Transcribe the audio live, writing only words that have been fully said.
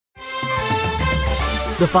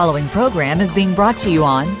The following program is being brought to you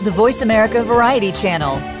on the Voice America Variety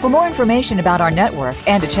Channel. For more information about our network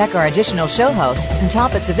and to check our additional show hosts and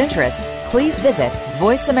topics of interest, please visit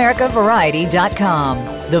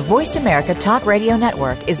voiceamericavariety.com. The Voice America Talk Radio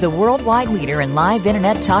Network is the worldwide leader in live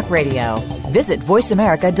Internet talk radio. Visit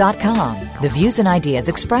voiceamerica.com. The views and ideas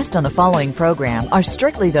expressed on the following program are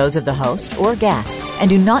strictly those of the host or guests and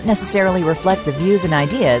do not necessarily reflect the views and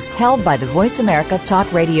ideas held by the Voice America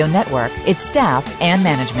Talk Radio Network, its staff, and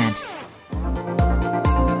management.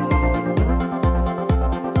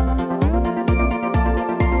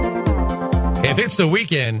 If it's the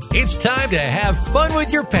weekend, it's time to have fun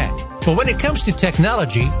with your pet. But when it comes to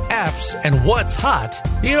technology, apps, and what's hot,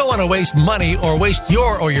 you don't want to waste money or waste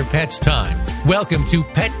your or your pet's time. Welcome to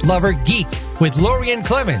Pet Lover Geek with Lorian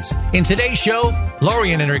Clemens. In today's show,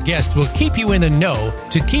 Lorian and her guests will keep you in the know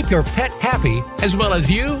to keep your pet happy, as well as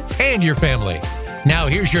you and your family. Now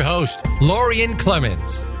here's your host, Lorian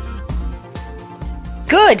Clemens.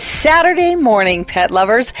 Good Saturday morning, pet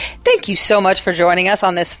lovers. Thank you so much for joining us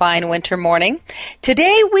on this fine winter morning.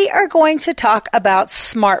 Today, we are going to talk about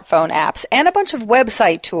smartphone apps and a bunch of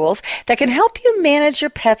website tools that can help you manage your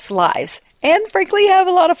pets' lives and, frankly, have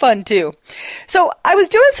a lot of fun, too. So I was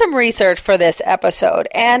doing some research for this episode,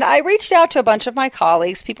 and I reached out to a bunch of my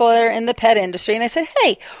colleagues, people that are in the pet industry, and I said,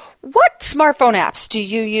 hey, what smartphone apps do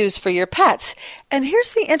you use for your pets? And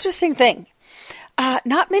here's the interesting thing.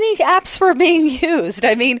 Not many apps were being used.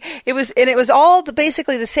 I mean, it was all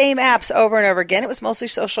basically the same apps over and over again. It was mostly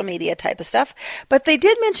social media type of stuff. But they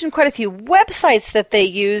did mention quite a few websites that they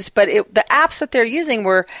used, but the apps that they're using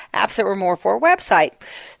were apps that were more for a website.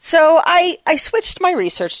 So I switched my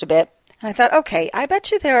research a bit. And I thought, okay, I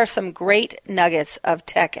bet you there are some great nuggets of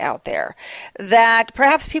tech out there that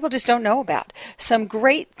perhaps people just don't know about. Some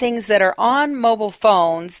great things that are on mobile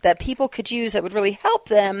phones that people could use that would really help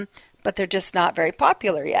them, but they're just not very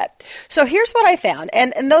popular yet. So here's what I found.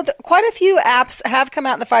 And though quite a few apps have come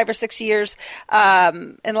out in the 5 or 6 years,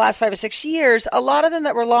 in the last 5 or 6 years, a lot of them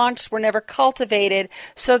that were launched were never cultivated.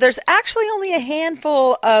 So there's actually only a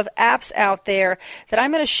handful of apps out there that I'm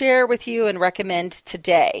going to share with you and recommend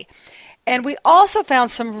today. And we also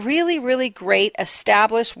found some really, really great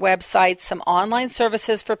established websites, some online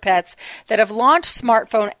services for pets that have launched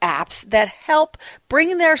smartphone apps that help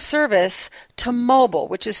bring their service to mobile,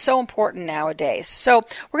 which is so important nowadays. So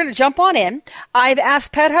we're going to jump on in. I've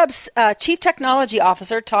asked PetHub's Chief Technology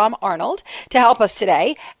Officer, Tom Arnold, to help us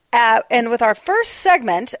today. And with our first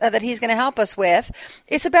segment that he's going to help us with,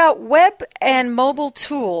 it's about web and mobile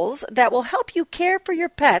tools that will help you care for your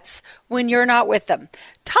pets when you're not with them.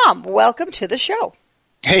 Tom, welcome to the show.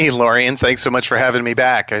 Hey, Lorian. Thanks so much for having me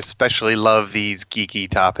back. I especially love these geeky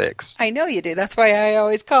topics. I know you do. That's why I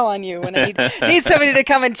always call on you when I need somebody to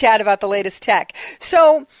come and chat about the latest tech.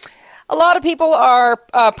 So a lot of people are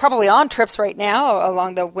probably on trips right now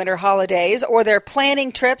along the winter holidays, or they're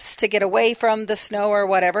planning trips to get away from the snow or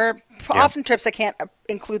whatever. Yeah. Often trips that can't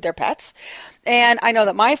include their pets. And I know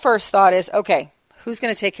that my first thought is, okay, who's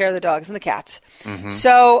going to take care of the dogs and the cats? Mm-hmm.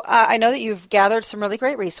 So I know that you've gathered some really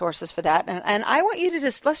great resources for that. And I want you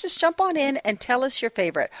to let's just jump on in and tell us your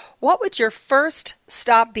favorite. What would your first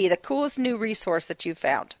stop be, the coolest new resource that you've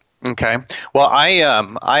found? Okay. Well,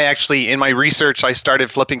 I actually, in my research, I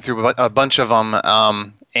started flipping through a bunch of them,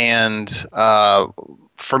 and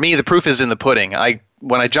for me, the proof is in the pudding.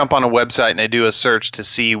 When I jump on a website and I do a search to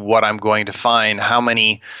see what I'm going to find, how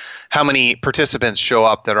many participants show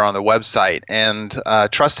up that are on the website, and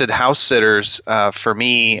Trusted House Sitters, for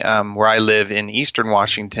me, where I live in Eastern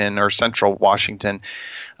Washington or Central Washington,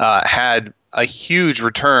 had a huge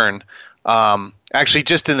return. Actually,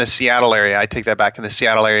 just in the Seattle area. I take that back, in the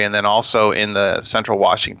Seattle area, and then also in the Central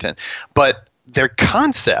Washington. But their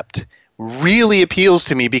concept really appeals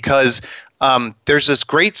to me because there's this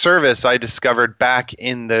great service I discovered back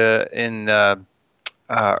in the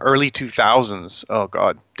early 2000s. Oh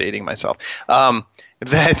God, dating myself.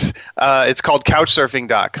 It's called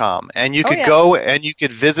Couchsurfing.com, and you could go and you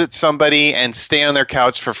could visit somebody and stay on their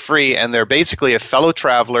couch for free, and they're basically a fellow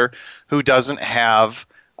traveler who doesn't have.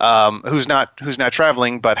 Who's not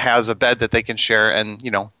traveling but has a bed that they can share, and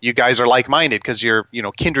you guys are like-minded because you're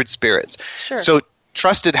kindred spirits. Sure. So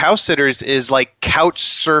Trusted House Sitters is like couch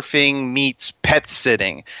surfing meets pet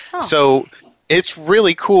sitting. Oh. So it's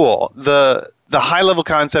really cool. The high-level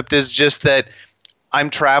concept is just that I'm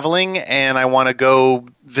traveling and I want to go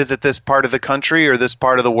visit this part of the country or this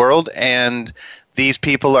part of the world, and these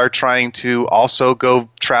people are trying to also go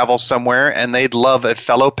travel somewhere, and they'd love a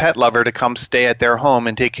fellow pet lover to come stay at their home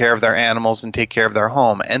and take care of their animals and take care of their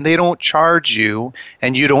home. And they don't charge you,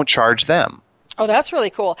 and you don't charge them. Oh, that's really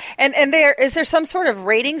cool. And is there some sort of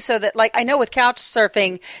rating so that, like, I know with couch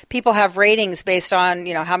surfing, people have ratings based on,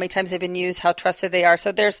 how many times they've been used, how trusted they are.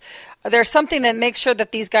 So there's something that makes sure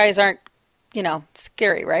that these guys aren't,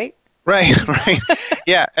 scary, right? Right.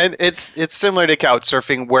 Yeah, and it's similar to couch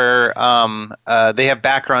surfing where they have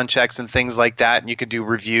background checks and things like that, and you could do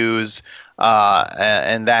reviews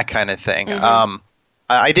and that kind of thing. Mm-hmm.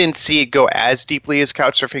 I didn't see it go as deeply as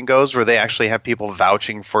Couchsurfing goes, where they actually have people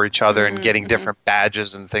vouching for each other and getting different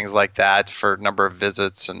badges and things like that for number of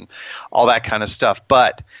visits and all that kind of stuff.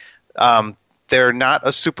 But they're not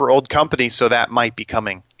a super old company, so that might be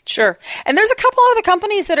coming. Sure. And there's a couple other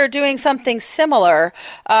companies that are doing something similar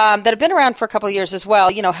that have been around for a couple of years as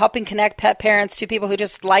well, helping connect pet parents to people who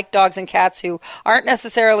just like dogs and cats who aren't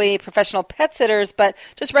necessarily professional pet sitters, but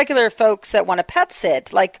just regular folks that want to pet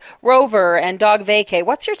sit, like Rover and Dog Vacay.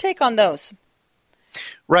 What's your take on those?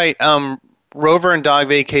 Right. Rover and Dog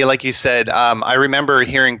Vacay, like you said, I remember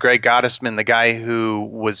hearing Greg Gottesman, the guy who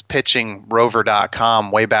was pitching Rover.com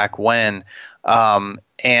way back when,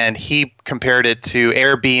 and he compared it to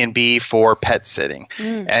Airbnb for pet sitting.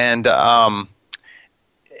 And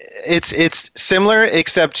it's similar,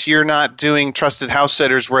 except you're not doing trusted house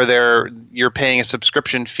sitters where you're paying a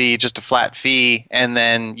subscription fee, just a flat fee, and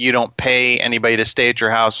then you don't pay anybody to stay at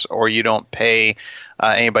your house, or you don't pay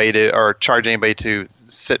anybody to, or charge anybody to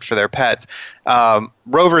sit for their pets.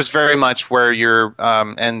 Rover is very much where you're,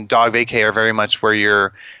 and Dog Vacay are very much where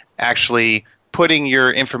you're actually putting your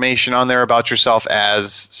information on there about yourself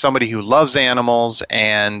as somebody who loves animals,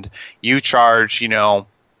 and you charge,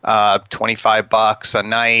 $25 a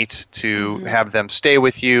night to have them stay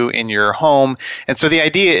with you in your home. And so the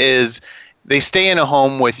idea is they stay in a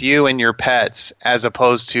home with you and your pets, as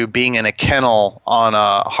opposed to being in a kennel on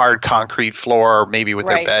a hard concrete floor, maybe with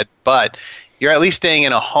their bed. But you're at least staying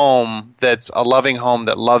in a home that's a loving home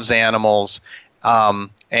that loves animals,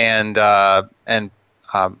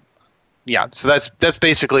 yeah, so that's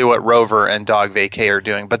basically what Rover and Dog Vacay are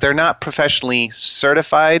doing, but they're not professionally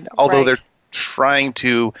certified, although they're trying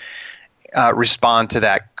to respond to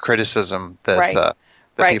that criticism that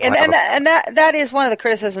Right, and that is one of the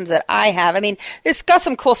criticisms that I have. I mean, it's got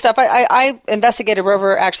some cool stuff. I investigated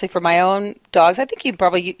Rover actually for my own dogs. I think you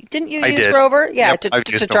probably didn't you use Rover? Yeah, yep,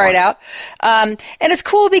 to try it out. And it's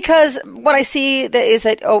cool because what I see is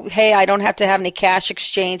that I don't have to have any cash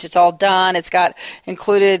exchange. It's all done. It's got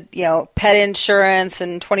included pet insurance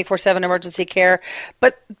and 24/7 emergency care.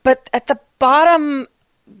 But at the bottom,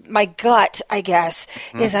 my gut, I guess,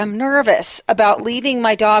 is I'm nervous about leaving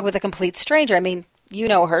my dog with a complete stranger. I mean, you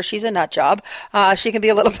know her. She's a nut job. She can be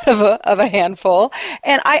a little bit of a handful.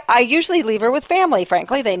 And I usually leave her with family,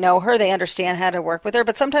 frankly. They know her. They understand how to work with her.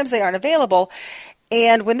 But sometimes they aren't available.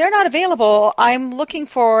 And when they're not available, I'm looking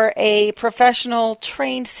for a professional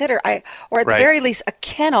trained sitter, or at the very least a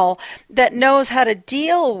kennel that knows how to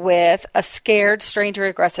deal with a scared, stranger,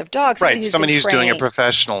 aggressive dog. Somebody who's doing it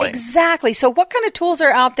professionally. Exactly. So what kind of tools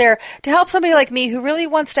are out there to help somebody like me who really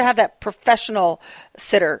wants to have that professional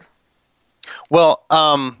sitter? Well,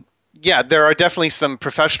 there are definitely some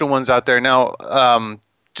professional ones out there. Now,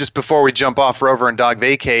 just before we jump off Rover and Dog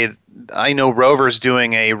Vacay, I know Rover's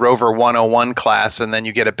doing a Rover 101 class, and then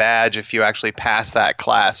you get a badge if you actually pass that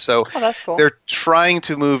class. So that's cool. They're trying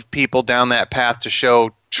to move people down that path to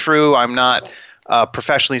show, true, I'm not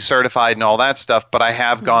professionally certified and all that stuff, but I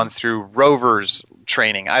have gone through Rover's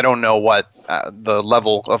training. I don't know what the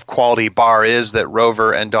level of quality bar is that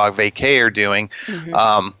Rover and Dog Vacay are doing,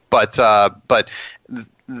 but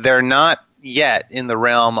they're not yet in the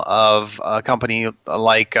realm of a company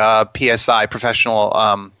like PSI,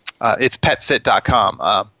 professional. It's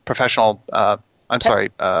PetSit.com, professional.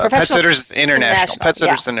 Pet Sitters International. Pet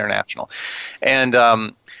Sitters International,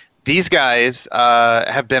 and these guys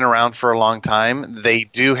have been around for a long time. They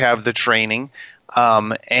do have the training.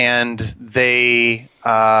 And they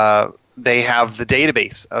have the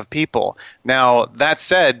database of people. Now, that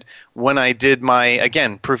said, when I did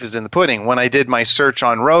proof is in the pudding. When I did my search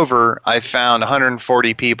on Rover, I found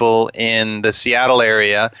 140 people in the Seattle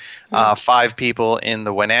area, 5 people in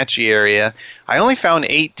the Wenatchee area. I only found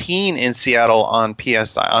 18 in Seattle on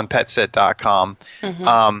PSI, on PetSit.com.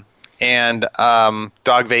 And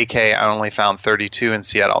Dog Vacay, I only found 32 in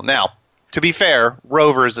Seattle. Now, to be fair,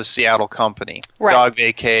 Rover is a Seattle company. Right. Dog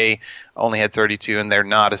Vacay only had 32, and they're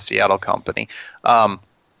not a Seattle company. But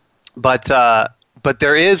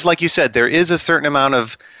there is, like you said, there is a certain amount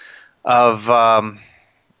of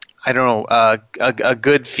I don't know, a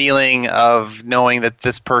good feeling of knowing that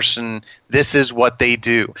this person, this is what they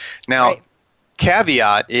do. Now,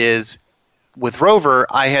 caveat is, with Rover,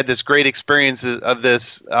 I had this great experience of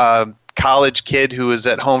this college kid who was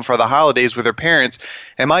at home for the holidays with her parents,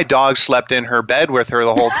 and my dog slept in her bed with her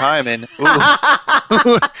the whole time, and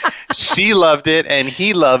she loved it and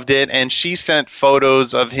he loved it, and she sent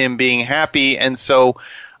photos of him being happy, and so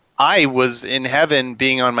I was in heaven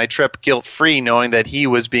being on my trip guilt-free, knowing that he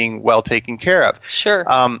was being well taken care of. Sure.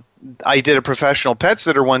 I did a professional pet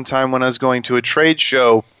sitter one time when I was going to a trade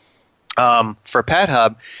show for Pet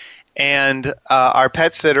Hub, and our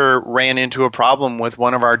pet sitter ran into a problem with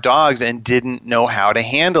one of our dogs and didn't know how to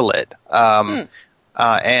handle it.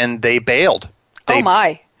 And they bailed. They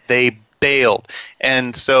bailed.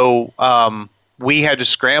 And so we had to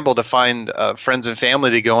scramble to find friends and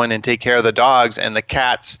family to go in and take care of the dogs, and the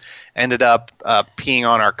cats ended up peeing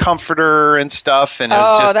on our comforter and stuff. And it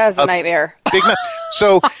was just that's a nightmare. Big mess.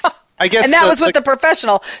 So I guess, and that was with the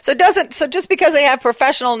professional. So just because they have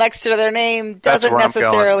professional next to their name doesn't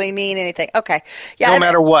necessarily mean anything. Okay. Yeah. No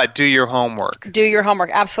matter what, do your homework. Do your homework.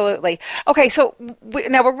 Absolutely. Okay. So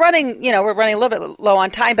now we're running a little bit low on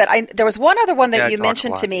time, but there was one other one that you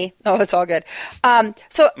mentioned to me. Oh, it's all good.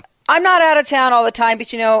 So I'm not out of town all the time,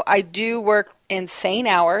 but I do work insane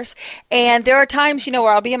hours, and there are times where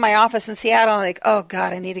I'll be in my office in Seattle and I'm like, oh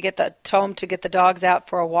God, I need to get home to get the dogs out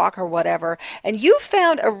for a walk or whatever. And you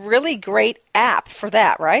found a really great app for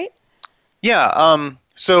that, right? Yeah.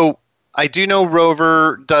 So I do know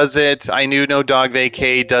Rover does it. I know Dog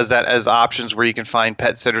Vacay does that as options where you can find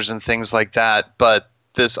pet sitters and things like that. But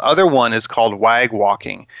this other one is called Wag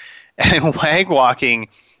Walking, and Wag Walking,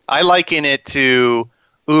 I liken it to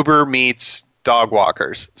Uber meets dog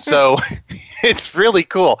walkers. So it's really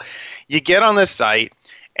cool. You get on this site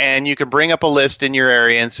and you can bring up a list in your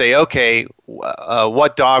area and say, okay,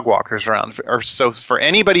 what dog walkers are around? Or so for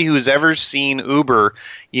anybody who's ever seen Uber,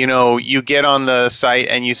 you get on the site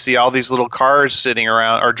and you see all these little cars sitting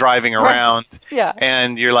around or driving around. Right. Yeah.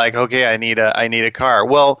 And you're like, okay, I need a car.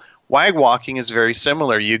 Well, Wag Walking is very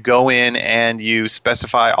similar. You go in and you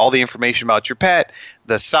specify all the information about your pet,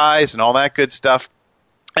 the size and all that good stuff.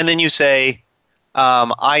 And then you say,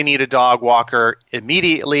 I need a dog walker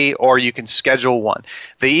immediately, or you can schedule one.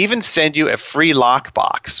 They even send you a free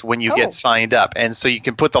lockbox when you get signed up. And so you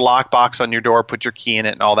can put the lockbox on your door, put your key in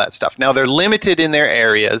it, and all that stuff. Now, they're limited in their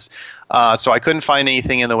areas, so I couldn't find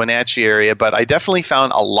anything in the Wenatchee area, but I definitely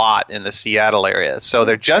found a lot in the Seattle area. So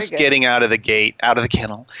they're just getting out of the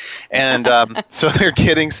kennel, and so they're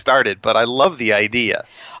getting started. But I love the idea.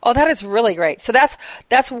 Oh, that is really great. So that's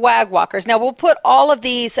Wag Walkers. Now, we'll put all of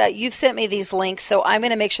these, you've sent me these links, so I'm going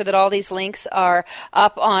to make sure that all these links are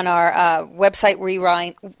up on our website,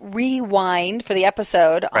 Rewind for the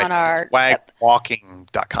episode, right. On our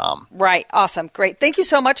wagwalking.com. Right. Awesome. Great. Thank you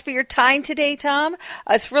so much for your time today, Tom.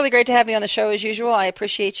 It's really great to have you on the show as usual. I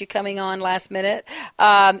appreciate you coming on last minute.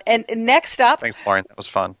 And next up. Thanks, Lauren. That was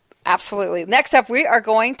fun. Absolutely. Next up, we are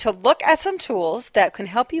going to look at some tools that can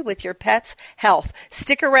help you with your pet's health.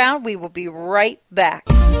 Stick around. We will be right back.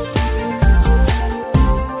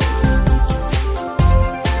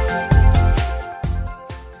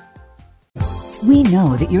 We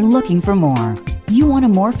know that you're looking for more. You want a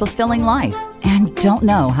more fulfilling life and don't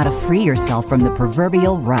know how to free yourself from the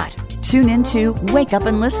proverbial rut. Tune into Wake Up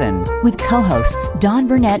and Listen with co-hosts Dawn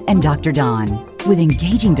Burnett and Dr. Dawn. With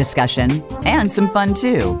engaging discussion and some fun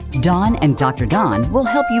too. Dawn and Dr. Dawn will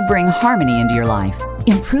help you bring harmony into your life,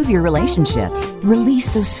 improve your relationships,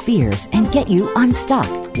 release those fears, and get you unstuck.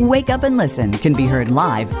 Wake Up and Listen can be heard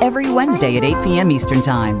live every Wednesday at 8 p.m. Eastern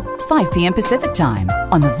Time, 5 p.m. Pacific Time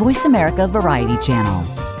on the Voice America Variety Channel.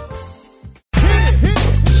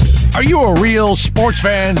 Are you a real sports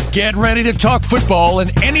fan? Get ready to talk football and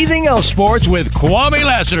anything else sports with Kwame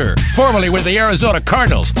Lassiter, formerly with the Arizona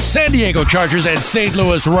Cardinals, San Diego Chargers, and St.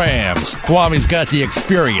 Louis Rams. Kwame's got the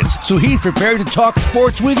experience, so he's prepared to talk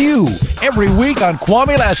sports with you every week on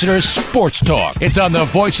Kwame Lassiter's Sports Talk. It's on the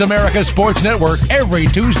Voice America Sports Network every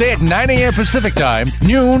Tuesday at 9 a.m. Pacific Time,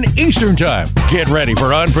 noon Eastern Time. Get ready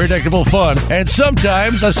for unpredictable fun and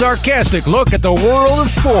sometimes a sarcastic look at the world of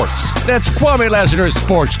sports. That's Kwame Lassiter's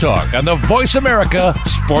Sports Talk on the Voice America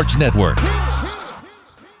Sports Network.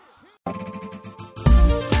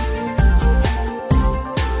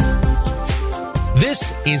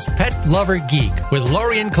 This is Pet Lover Geek with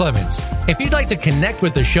Lorian Clemens. If you'd like to connect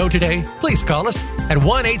with the show today, please call us at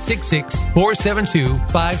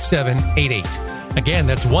 1-866-472-5788. Again,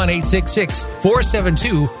 that's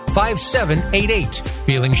 1-866-472-5788.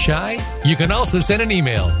 Feeling shy? You can also send an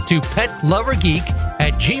email to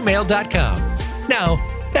petlovergeek@gmail.com. Now,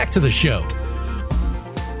 back to the show.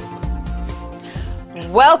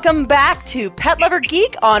 Welcome back to Pet Lover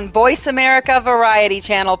Geek on Voice America Variety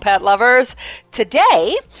Channel, pet lovers.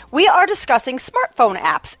 Today, we are discussing smartphone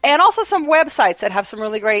apps and also some websites that have some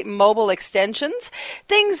really great mobile extensions,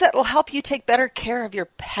 things that will help you take better care of your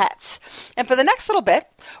pets. And for the next little bit,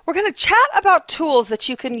 we're going to chat about tools that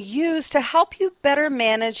you can use to help you better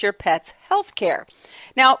manage your pet's health care.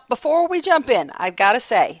 Now, before we jump in, I've got to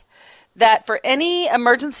say that for any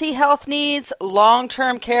emergency health needs,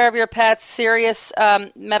 long-term care of your pets, serious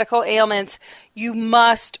medical ailments, you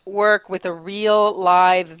must work with a real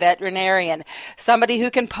live veterinarian, somebody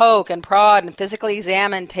who can poke and prod and physically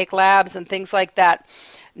examine, take labs and things like that.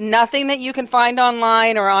 Nothing that you can find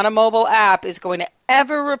online or on a mobile app is going to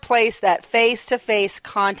ever replace that face-to-face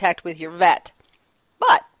contact with your vet.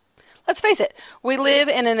 But let's face it, we live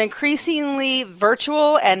in an increasingly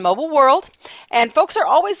virtual and mobile world, and folks are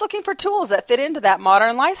always looking for tools that fit into that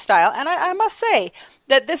modern lifestyle. And I must say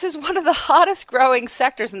that this is one of the hottest growing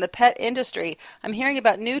sectors in the pet industry. I'm hearing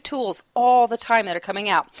about new tools all the time that are coming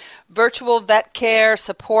out. Virtual vet care,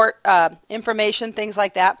 support, information, things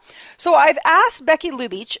like that. So I've asked Becky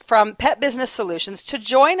Lubich from Pet Business Solutions to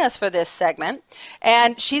join us for this segment,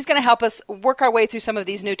 and she's going to help us work our way through some of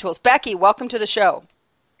these new tools. Becky, welcome to the show.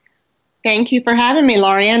 Thank you for having me,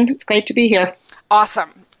 Lorian. It's great to be here.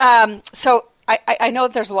 Awesome. So I know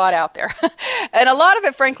that there's a lot out there. And a lot of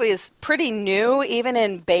it, frankly, is pretty new, even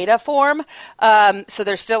in beta form. So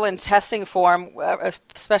they're still in testing form,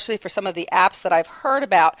 especially for some of the apps that I've heard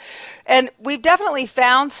about. And we've definitely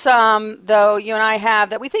found some, though, you and I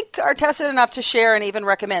have, that we think are tested enough to share and even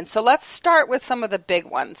recommend. So let's start with some of the big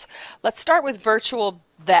ones. Let's start with Virtual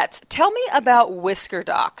Vets. Tell me about Whisker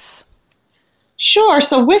Docs. Sure.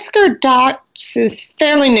 So Whisker Docs is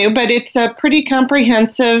fairly new, but it's a pretty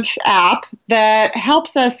comprehensive app that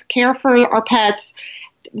helps us care for our pets.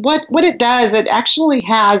 What it does, it actually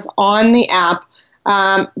has on the app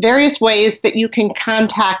various ways that you can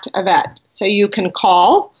contact a vet. So you can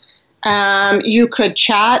call, you could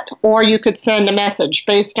chat, or you could send a message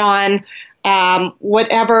based on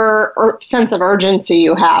whatever sense of urgency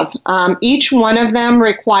you have. Each one of them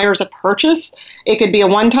requires a purchase. It could be a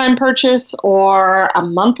one-time purchase or a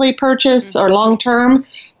monthly purchase or long-term.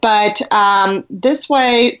 But this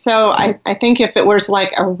way, so I think if it was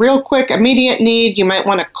like a real quick, immediate need, you might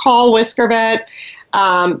want to call Whisker Vet.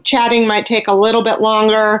 Chatting might take a little bit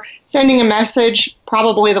longer. Sending a message,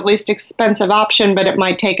 probably the least expensive option, but it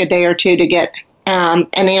might take a day or two to get an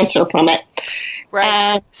answer from it.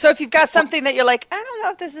 Right. So if you've got something that you're like, I don't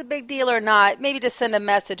know if this is a big deal or not, maybe just send a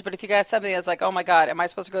message. But if you got something that's like, oh my God, am I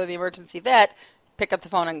supposed to go to the emergency vet? Pick up the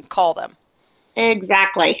phone and call them.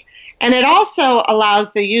 Exactly. And it also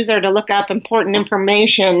allows the user to look up important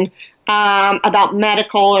information about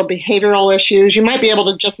medical or behavioral issues. You might be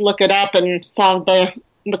able to just look it up and solve the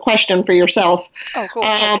question for yourself. Oh, cool.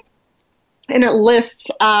 And it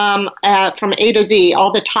lists from A to Z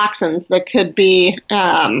all the toxins that could be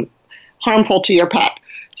harmful to your pet.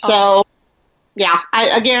 So, awesome. Yeah,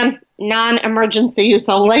 again, non-emergency use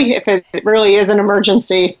only. If it really is an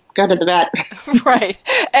emergency, go to the vet. Right.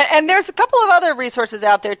 And there's a couple of other resources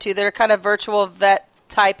out there, too, that are kind of virtual vet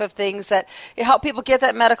type of things that help people get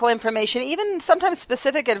that medical information, even sometimes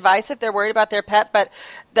specific advice if they're worried about their pet, but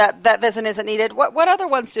that vet visit isn't needed. What other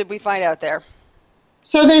ones did we find out there?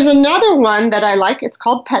 So there's another one that I like. It's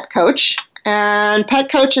called Pet Coach. And Pet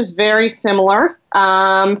Coach is very similar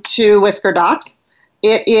to Whisker Docs.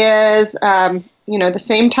 It is, the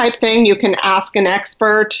same type thing. You can ask an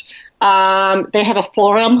expert. They have a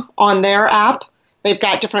forum on their app. They've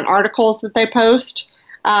got different articles that they post.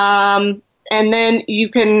 And then you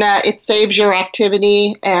can, it saves your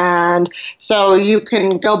activity. And so you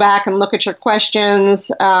can go back and look at your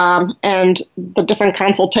questions and the different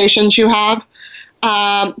consultations you have.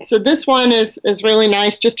 So this one is really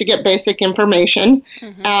nice just to get basic information.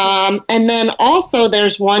 Mm-hmm. And then also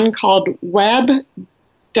there's one called web-dbm.net.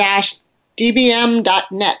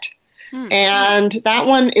 Mm-hmm. And that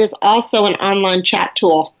one is also an online chat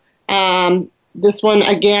tool. This one,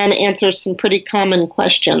 again, answers some pretty common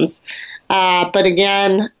questions. But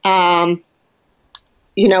again,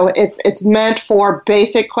 it's meant for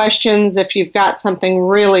basic questions. If you've got something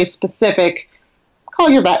really specific,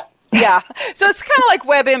 call your vet. Yeah. So it's kind of like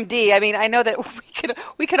WebMD. I mean, I know that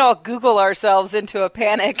we can all Google ourselves into a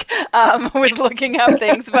panic with looking up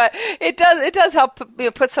things, but it does help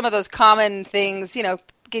put some of those common things,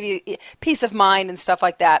 give you peace of mind and stuff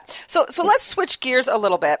like that. So let's switch gears a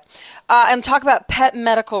little bit and talk about pet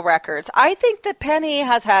medical records. I think that Penny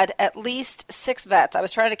has had at least 6 vets. I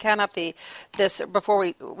was trying to count up this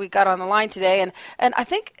before we got on the line today, and I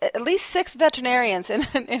think at least 6 veterinarians in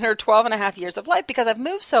her 12 and a half years of life because I've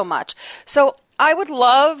moved so much. So I would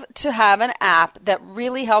love to have an app that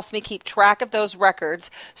really helps me keep track of those records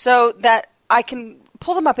so that I can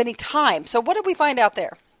pull them up anytime. So what did we find out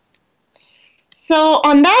there? So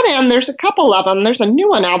on that end, there's a couple of them. There's a new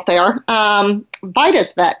one out there,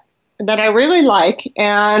 Vitus Vet, that I really like.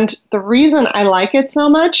 And the reason I like it so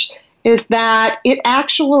much is that it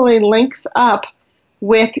actually links up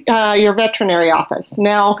with your veterinary office.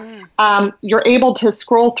 Now, you're able to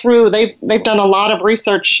scroll through. They've done a lot of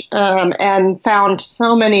research and found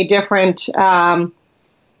so many different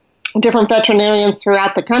veterinarians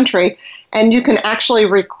throughout the country, and you can actually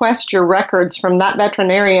request your records from that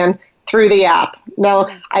veterinarian through the app. Now,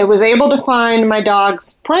 I was able to find my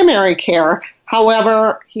dog's primary care.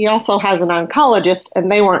 However, he also has an oncologist, and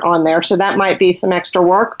they weren't on there, so that might be some extra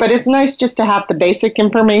work. But it's nice just to have the basic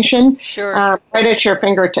information right at your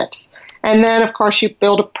fingertips. And then, of course, you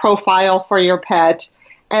build a profile for your pet.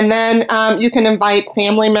 And then you can invite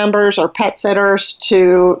family members or pet sitters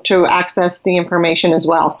to access the information as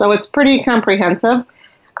well. So it's pretty comprehensive.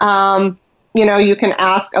 You can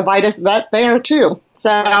ask a Vitus Vet there, too.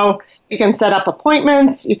 So you can set up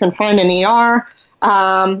appointments. You can find an ER.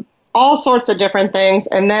 All sorts of different things,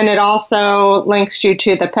 and then it also links you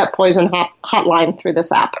to the pet poison hotline through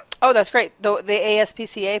this app. Oh, that's great. The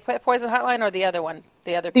ASPCA pet poison hotline, or the other one?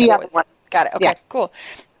 The other one. Got it. Okay, yeah. Cool.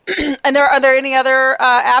 And are there any other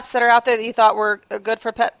apps that are out there that you thought were good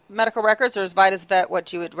for pet medical records, or is Vitus Vet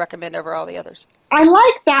what you would recommend over all the others? I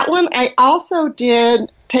like that one. I also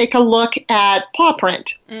did take a look at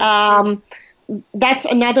Pawprint. That's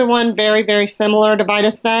another one very, very similar to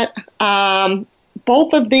Vitus Vet.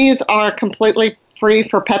 Both of these are completely free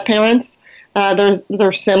for pet parents.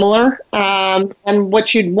 They're similar. And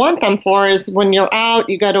what you'd want them for is when you're out,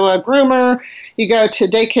 you go to a groomer, you go to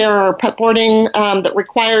daycare or pet boarding that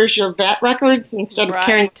requires your vet records. Instead of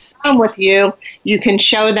carrying them with you, you can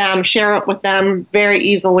share it with them very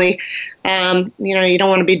easily. You don't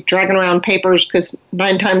want to be dragging around papers because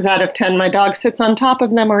 9 times out of 10, my dog sits on top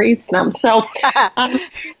of them or eats them. So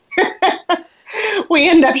we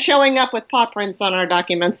end up showing up with paw prints on our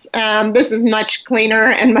documents. This is much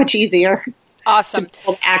cleaner and much easier. Awesome.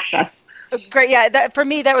 To access. Great. Yeah, for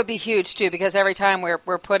me, that would be huge, too, because every time we're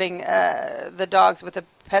putting the dogs with a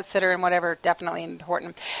pet sitter and whatever, definitely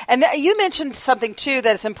important. And you mentioned something, too,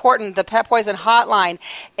 that's important, the pet poison hotline.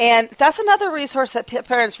 And that's another resource that pet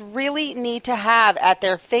parents really need to have at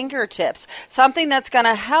their fingertips, something that's going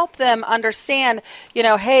to help them understand,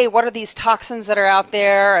 hey, what are these toxins that are out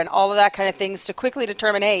there and all of that kind of things to quickly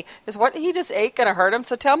determine, hey, is what he just ate going to hurt him?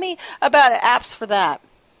 So tell me about apps for that.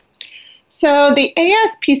 So the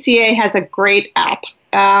ASPCA has a great app,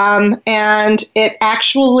 and it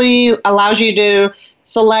actually allows you to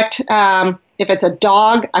select if it's a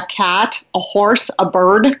dog, a cat, a horse, a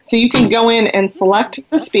bird. So you can go in and select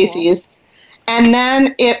the species, and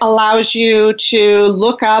then it allows you to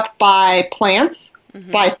look up by plants,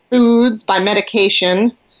 by foods, by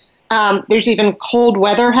medication. There's even cold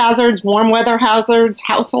weather hazards, warm weather hazards,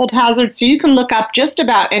 household hazards. So you can look up just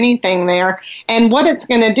about anything there. And what it's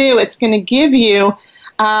going to do, it's going to give you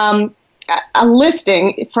a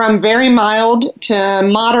listing from very mild to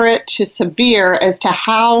moderate to severe as to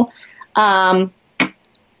how,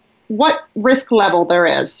 what risk level there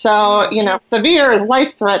is. So, severe is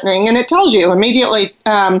life-threatening, and it tells you immediately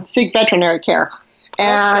seek veterinary care.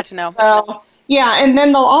 And that's good to know. And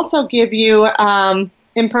then they'll also give you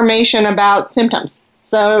information about symptoms,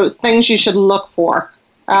 so things you should look for.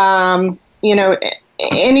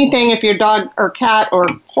 Anything, if your dog or cat or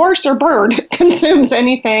horse or bird consumes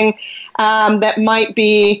anything that might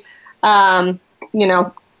be,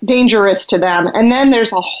 dangerous to them. And then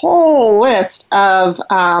there's a whole list of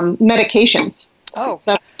medications. Oh.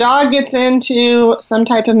 So if the dog gets into some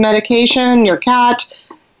type of medication, your cat,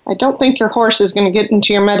 I don't think your horse is going to get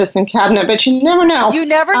into your medicine cabinet, but you never know. You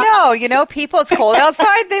never know. People, it's cold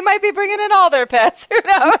outside. They might be bringing in all their pets. Who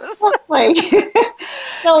knows?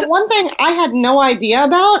 So one thing I had no idea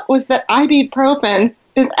about was that ibuprofen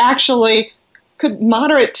is actually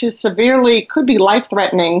moderate to severely could be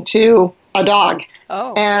life-threatening to a dog.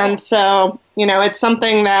 Oh. And so, it's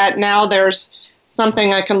something that now there's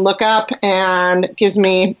something I can look up and it gives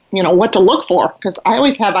me, what to look for, because I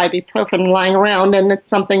always have ibuprofen lying around and it's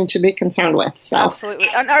something to be concerned with. So. Absolutely.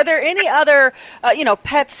 And are there any other,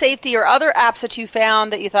 pet safety or other apps that you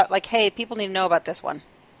found that you thought hey, people need to know about this one?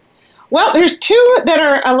 Well, there's 2 that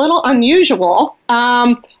are a little unusual.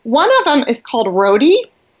 One of them is called Roadie,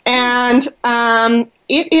 and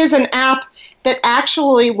it is an app that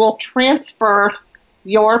actually will transfer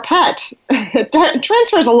your pet. It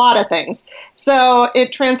transfers a lot of things. So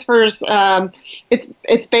it transfers,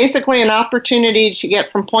 it's basically an opportunity to get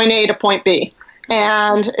from point A to point B.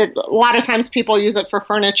 And a lot of times people use it for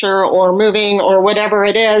furniture or moving or whatever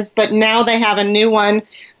it is, but now they have a new one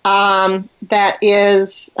that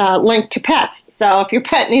is linked to pets. So if your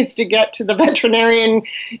pet needs to get to the veterinarian,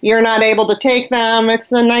 you're not able to take them.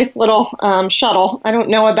 It's a nice little shuttle. I don't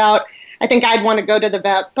know about, I think I'd want to go to the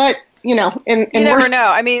vet, but you know, you never know.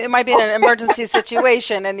 I mean, it might be an emergency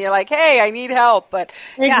situation and you're like, hey, I need help. But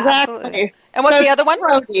exactly. Yeah, absolutely. And what's the other one?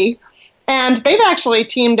 Brody. And they've actually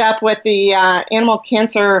teamed up with the Animal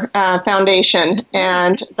Cancer Foundation,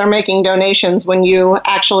 and they're making donations when you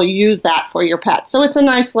actually use that for your pet. So it's a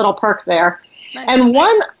nice little perk there. Nice. And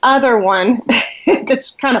one other one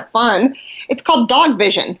that's kind of fun, it's called Dog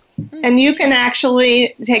Vision. And you can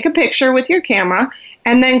actually take a picture with your camera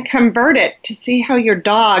and then convert it to see how your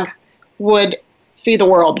dog would see the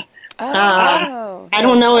world. Oh. I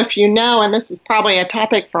don't know if you know, and this is probably a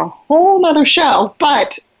topic for a whole other show,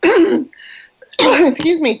 but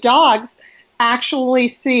excuse me, dogs actually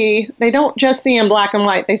see, they don't just see in black and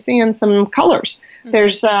white, they see in some colors. Mm-hmm.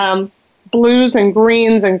 There's blues and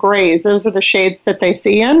greens and grays. Those are the shades that they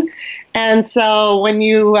see in. And so when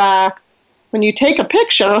you take a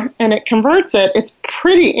picture and it converts it, it's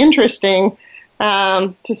pretty interesting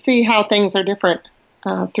to see how things are different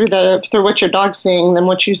through what your dog's seeing than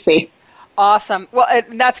what you see. Awesome. Well,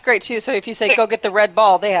 that's great, too. So if you say, go get the red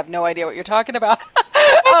ball, they have no idea what you're talking about.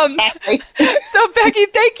 So, Becky,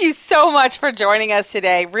 thank you so much for joining us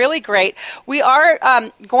today. Really great. We are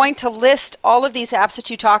going to list all of these apps that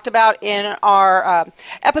you talked about in our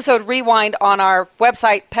episode rewind on our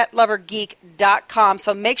website, petlovergeek.com.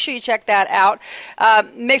 So make sure you check that out.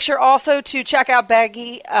 Make sure also to check out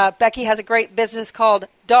Becky. Becky has a great business called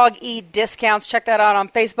Dog E Discounts. Check that out on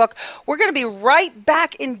Facebook. We're going to be right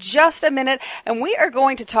back in just a minute, and we are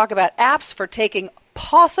going to talk about apps for taking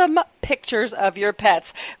awesome pictures of your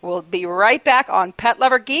pets. We'll be right back on Pet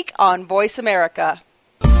Lover Geek on Voice America.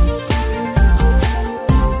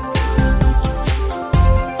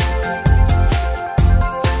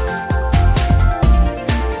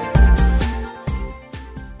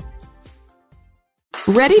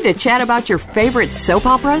 Ready to chat about your favorite soap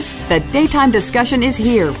operas? The daytime discussion is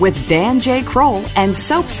here with Dan J. Kroll and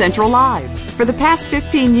Soap Central Live. For the past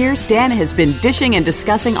 15 years, Dan has been dishing and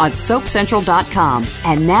discussing on SoapCentral.com.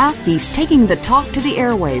 And now he's taking the talk to the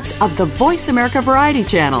airwaves of the Voice America Variety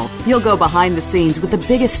Channel. You'll go behind the scenes with the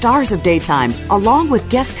biggest stars of daytime, along with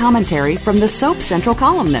guest commentary from the Soap Central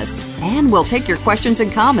columnists. And we'll take your questions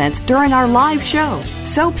and comments during our live show,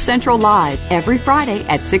 Soap Central Live, every Friday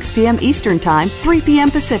at 6 p.m. Eastern Time, 3 p.m.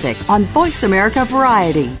 Pacific on Voice America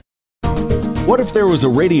Variety. What if there was a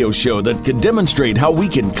radio show that could demonstrate how we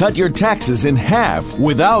can cut your taxes in half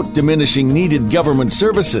without diminishing needed government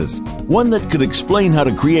services? One that could explain how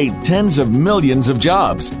to create tens of millions of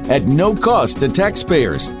jobs at no cost to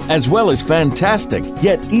taxpayers, as well as fantastic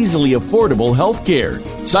yet easily affordable health care.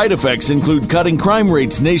 Side effects include cutting crime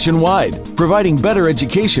rates nationwide, providing better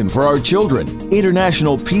education for our children,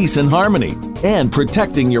 international peace and harmony, and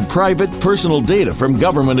protecting your private personal data from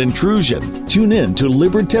government intrusion. Tune in to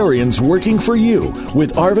Libertarians Working for You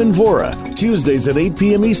with Arvin Vora, Tuesdays at 8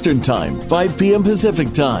 p.m. Eastern Time, 5 p.m.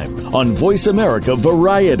 Pacific Time on Voice America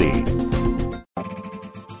Variety.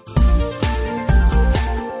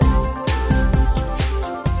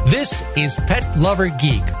 This is Pet Lover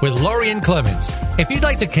Geek with Lorian Clemens. If you'd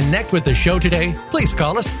like to connect with the show today, please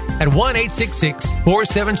call us at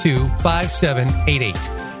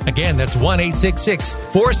 1-866-472-5788. Again, that's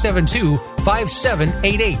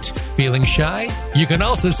 1-866-472-5788. Feeling shy? You can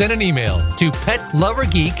also send an email to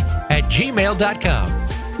petlovergeek@gmail.com.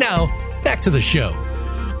 Now, back to the show.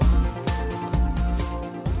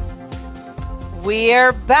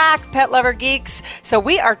 We're back, Pet Lover Geeks. So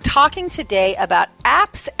we are talking today about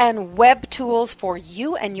apps and web tools for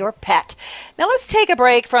you and your pet. Now let's take a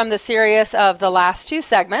break from the serious of the last two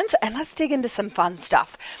segments and let's dig into some fun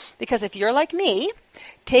stuff. Because if you're like me,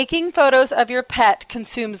 taking photos of your pet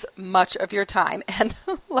consumes much of your time. And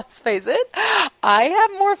let's face it, I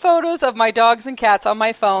have more photos of my dogs and cats on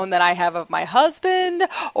my phone than I have of my husband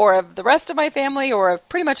or of the rest of my family or of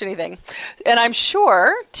pretty much anything. And I'm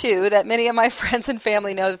sure, too, that many of my friends and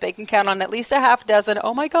family know that they can count on at least a half dozen,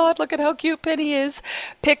 oh my God, look at how cute Penny is,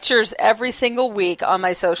 pictures every single week on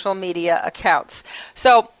my social media accounts.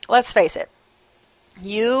 So let's face it.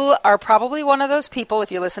 You are probably one of those people,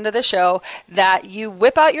 if you listen to the show, that you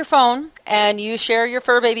whip out your phone and you share your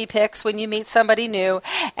fur baby pics when you meet somebody new,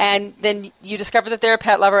 and then you discover that they're a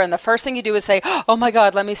pet lover, and the first thing you do is say, oh my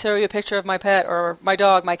God, let me show you a picture of my pet or my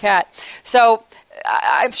dog, my cat. So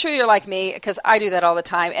I'm sure you're like me because I do that all the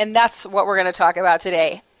time, and that's what we're going to talk about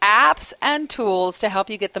today. apps and tools to help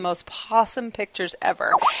you get the most awesome pictures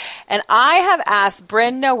ever. And I have asked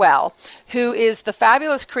Bryn Noel, who is the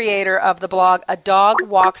fabulous creator of the blog A Dog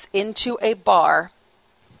Walks Into a Bar,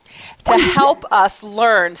 to help us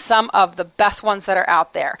learn some of the best ones that are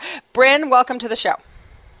out there. Bryn, welcome to the show.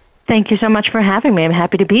 Thank you so much for having me. I'm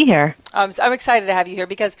happy to be here. I'm excited to have you here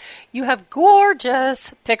because you have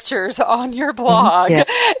gorgeous pictures on your blog. Yeah.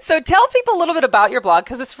 So tell people a little bit about your blog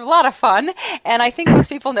because it's a lot of fun. And I think once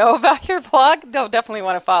people know about your blog, they'll definitely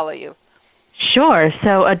want to follow you. Sure.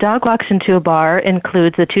 So A Dog Walks Into a Bar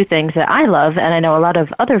includes the two things that I love and I know a lot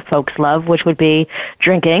of other folks love, which would be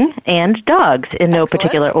drinking and dogs in no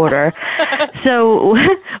particular order. So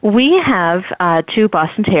we have 2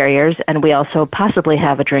 Boston Terriers, and we also possibly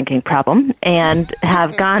have a drinking problem, and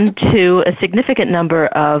have gone to a significant number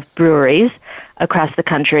of breweries across the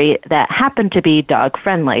country that happen to be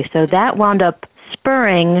dog-friendly. So that wound up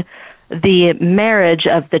spurring the marriage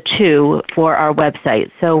of the two for our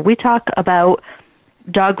website. So we talk about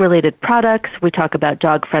dog-related products. We talk about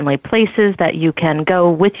dog-friendly places that you can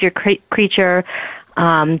go with your creature,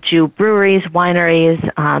 to breweries,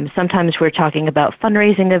 wineries. Sometimes we're talking about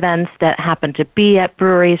fundraising events that happen to be at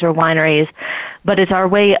breweries or wineries. But it's our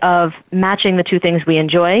way of matching the two things we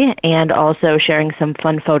enjoy and also sharing some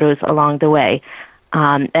fun photos along the way.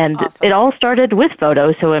 And awesome. It all started with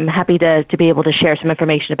photos, so I'm happy to be able to share some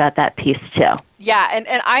information about that piece too. Yeah, and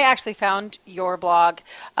I actually found your blog.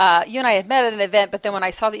 You and I had met at an event, but then when I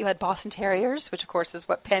saw that you had Boston Terriers, which of course is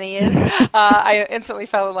what Penny is, I instantly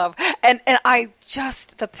fell in love. And I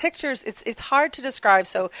just, the pictures, it's hard to describe,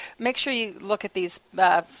 so make sure you look at these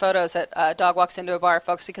photos at Dog Walks Into a Bar,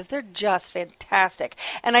 folks, because they're just fantastic.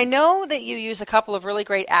 And I know that you use a couple of really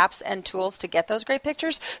great apps and tools to get those great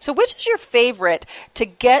pictures. So which is your favorite to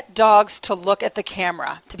get dogs to look at the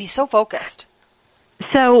camera, to be so focused?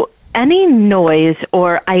 So any noise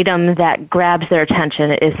or item that grabs their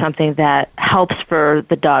attention is something that helps for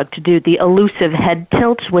the dog to do the elusive head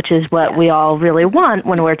tilt, which is what we all really want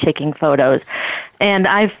when we're taking photos. And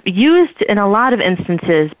I've used, in a lot of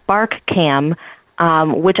instances, BarkCam,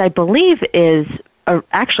 which I believe is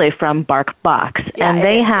actually from BarkBox. Yeah, and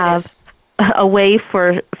they have a way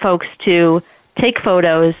for folks to take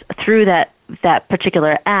photos through that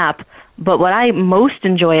particular app. But what I most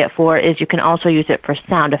enjoy it for is you can also use it for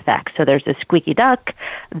sound effects. So there's a squeaky duck,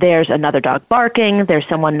 there's another dog barking, there's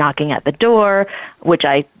someone knocking at the door, which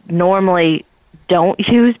I normally don't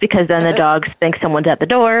use because then the dogs think someone's at the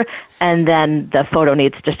door, and then the photo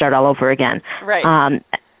needs to start all over again. Right.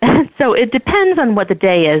 So it depends on what the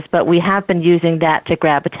day is, but we have been using that to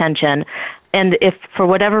grab attention. And if for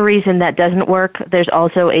whatever reason that doesn't work, there's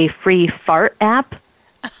also a free fart app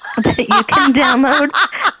that you can download,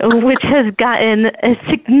 which has gotten a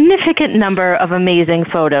significant number of amazing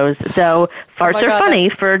photos. So farts are funny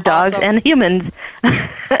for dogs and humans.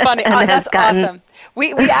 Funny. That's awesome.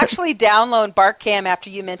 We actually download BarkCam after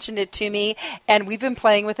you mentioned it to me, and we've been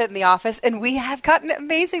playing with it in the office, and we have gotten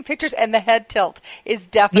amazing pictures, and the head tilt is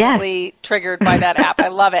definitely triggered by that app. I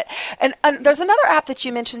love it. And there's another app that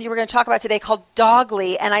you mentioned you were going to talk about today called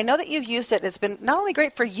Dogly, and I know that you've used it. It's been not only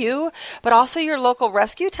great for you, but also your local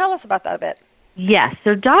rescue. Tell us about that a bit. Yes.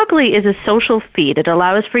 So Dogly is a social feed. It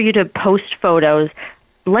allows for you to post photos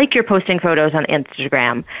like you're posting photos on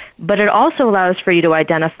Instagram, but it also allows for you to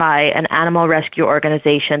identify an animal rescue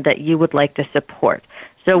organization that you would like to support.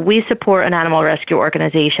 So we support an animal rescue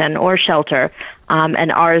organization or shelter,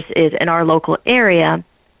 and ours is in our local area,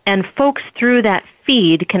 and folks through that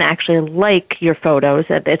feed can actually like your photos.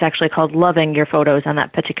 It's actually called Loving Your Photos on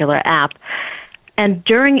that particular app. And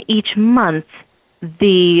during each month,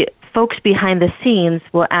 the folks behind the scenes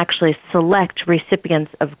will actually select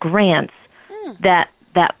recipients of grants that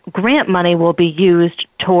grant money will be used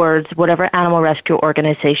towards whatever animal rescue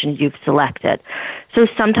organization you've selected. So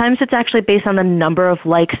sometimes it's actually based on the number of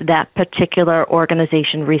likes that particular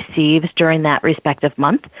organization receives during that respective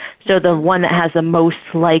month. So the one that has the most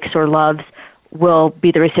likes or loves will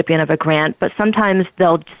be the recipient of a grant, but sometimes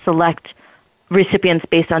they'll select recipients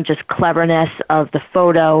based on just cleverness of the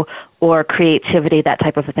photo or creativity, that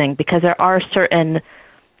type of a thing, because there are certain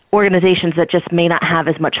organizations that just may not have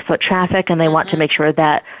as much foot traffic, and they want to make sure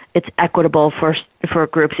that it's equitable for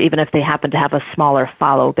groups, even if they happen to have a smaller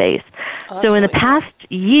follow base. So in the past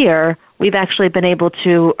year, we've actually been able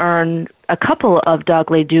to earn a couple of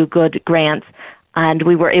Dogly Do Good grants, and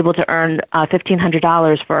we were able to earn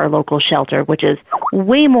 $1,500 for our local shelter, which is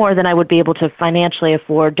way more than I would be able to financially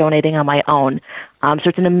afford donating on my own. So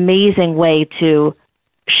it's an amazing way to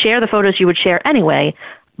share the photos you would share anyway,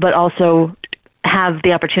 but also have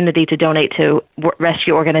the opportunity to donate to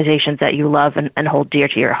rescue organizations that you love and hold dear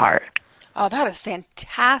to your heart. Oh, that is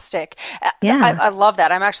fantastic. Yeah. I love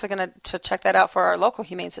that. I'm actually going to check that out for our local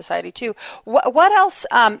Humane Society, too. What else?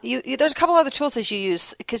 There's a couple other tools that you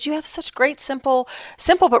use, because you have such great, simple,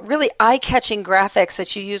 but really eye-catching graphics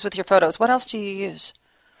that you use with your photos. What else do you use?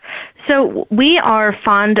 So we are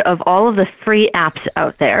fond of all of the free apps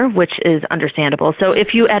out there, which is understandable. So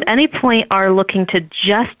if you at any point are looking to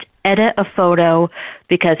just edit a photo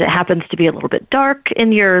because it happens to be a little bit dark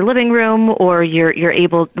in your living room, or you're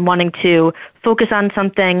wanting to focus on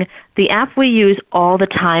something, the app we use all the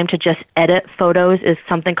time to just edit photos is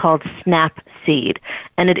something called Snapseed.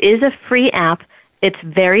 And it is a free app. It's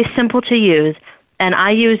very simple to use. And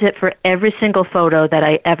I use it for every single photo that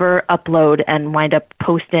I ever upload and wind up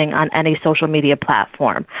posting on any social media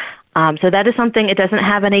platform. So that is something, it doesn't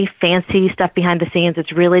have any fancy stuff behind the scenes.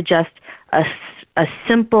 It's really just a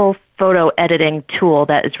simple photo editing tool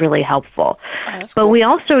that is really helpful. But cool. We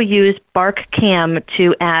also use BarkCam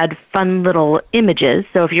to add fun little images.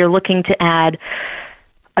 So if you're looking to add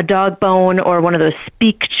a dog bone or one of those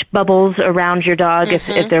speech bubbles around your dog,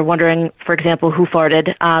 if they're wondering, for example, who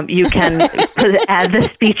farted, you can add the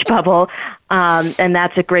speech bubble, and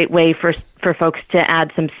that's a great way for folks to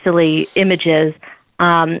add some silly images.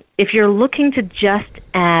 If you're looking to just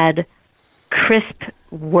add crisp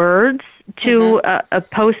words to a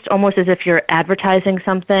post, almost as if you're advertising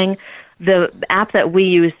something, the app that we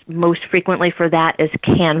use most frequently for that is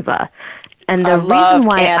Canva. And the reason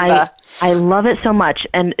why I love it so much,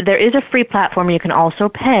 and there is a free platform you can also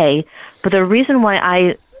pay, but the reason why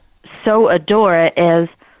I so adore it is,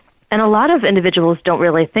 and a lot of individuals don't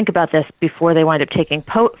really think about this before they wind up taking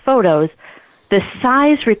photos, the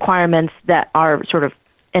size requirements that are sort of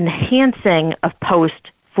enhancing a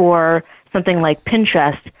post for something like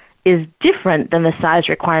Pinterest is different than the size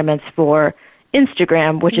requirements for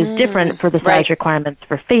Instagram, which is different for the size requirements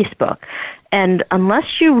for Facebook. And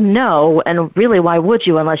unless you know, and really why would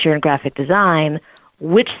you unless you're in graphic design,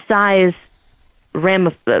 which size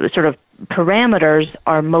sort of parameters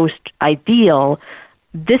are most ideal,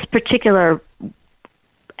 this particular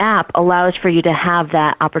app allows for you to have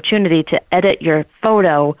that opportunity to edit your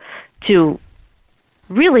photo to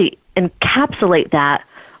really encapsulate that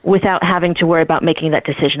without having to worry about making that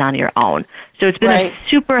decision on your own. So it's been a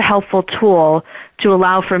super helpful tool to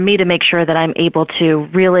allow for me to make sure that I'm able to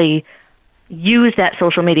really use that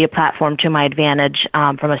social media platform to my advantage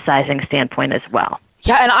from a sizing standpoint as well.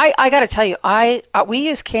 Yeah, and I got to tell you, we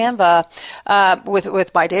use Canva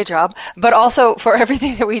with my day job, but also for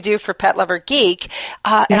everything that we do for Pet Lover Geek.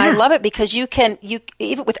 And I love it because you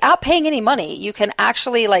even without paying any money, you can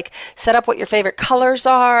actually like set up what your favorite colors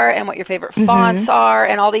are and what your favorite fonts are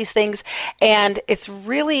and all these things. And it's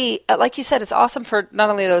really, like you said, it's awesome for not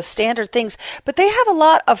only those standard things, but they have a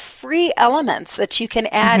lot of free elements that you can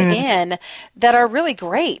add in that are really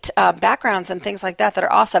great, backgrounds and things like that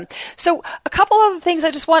are awesome. So a couple of the things I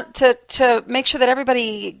just want to make sure that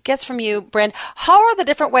everybody gets from you, Bryn. How are the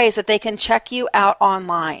different ways that they can check you out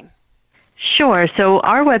online? Sure. So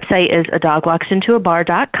our website is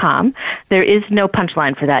adogwalksintoabar.com. There is no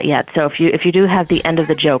punchline for that yet. So if you do have the end of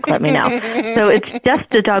the joke, let me know. So it's just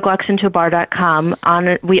adogwalksintoabar.com.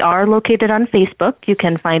 We are located on Facebook. You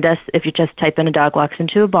can find us if you just type in A Dog Walks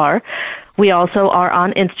Into a Bar. We also are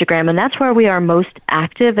on Instagram, and that's where we are most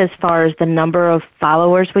active as far as the number of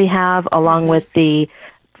followers we have, along with the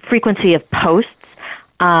frequency of posts.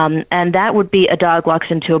 And that would be A Dog Walks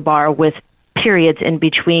Into a Bar with periods in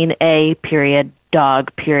between a period,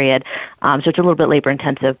 dog period. So it's a little bit labor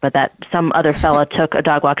intensive, but that some other fella took A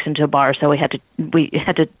Dog Walks Into a Bar, so we had to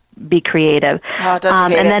be creative. Oh,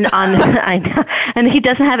 don't you hate and then it? I know, and he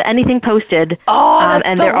doesn't have anything posted. Oh, that's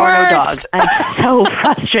and the there worst. are no dogs. I'm so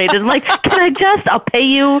frustrated. I'm like, I'll pay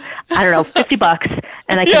you, I don't know, $50,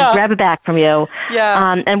 and I can grab it back from you.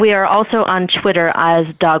 Yeah. And we are also on Twitter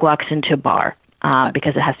as Dog Walks Into a Bar,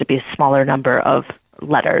 because it has to be a smaller number of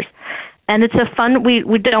letters. And it's a fun. We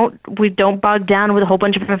don't bog down with a whole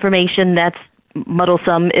bunch of information that's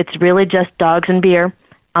muddlesome. It's really just dogs and beer,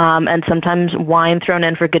 and sometimes wine thrown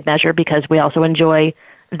in for good measure because we also enjoy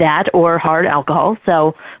that or hard alcohol.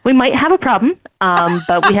 So we might have a problem,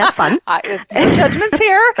 but we have fun. No judgments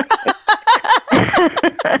here.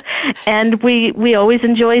 And we always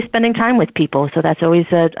enjoy spending time with people. So that's always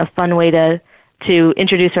a fun way to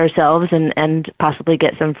introduce ourselves and possibly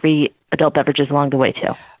get some free adult beverages along the way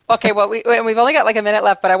too. Okay, well, we've only got like a minute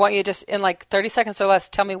left, but I want you just in like 30 seconds or less,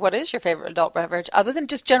 tell me what is your favorite adult beverage, other than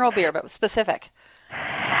just general beer, but specific.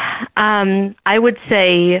 I would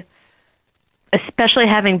say, especially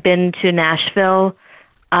having been to Nashville,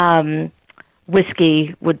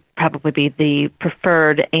 whiskey would probably be the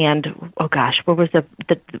preferred. And, oh gosh, where was the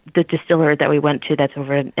distiller that we went to that's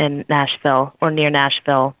over in Nashville or near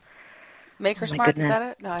Nashville? Maker's Mark, is that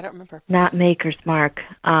it? No, I don't remember. Not Maker's Mark.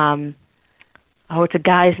 It's a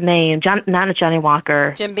guy's name. Not Johnny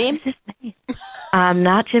Walker. Jim Beam? What's his name?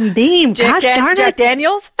 Not Jim Beam. Jack Daniels?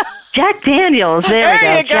 Jack Daniels. There we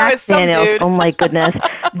go. Jack Daniels. Dude. Oh, my goodness.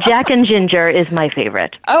 Jack and Ginger is my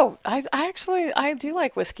favorite. Oh, I do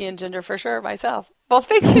like whiskey and ginger for sure myself. Well,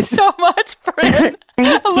 thank you so much, Bryn. A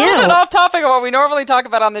little bit off topic of what we normally talk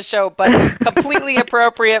about on the show, but completely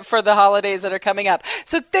appropriate for the holidays that are coming up.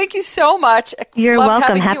 So thank you so much. You're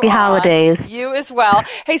welcome. Happy holidays. You as well.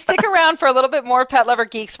 Hey, stick around for a little bit more Pet Lover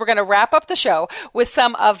Geeks. We're going to wrap up the show with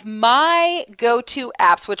some of my go-to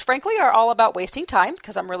apps, which frankly are all about wasting time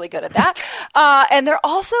because I'm really good at that. And they're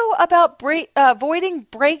also about avoiding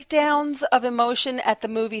breakdowns of emotion at the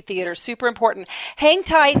movie theater. Super important. Hang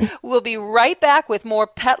tight. We'll be right back with more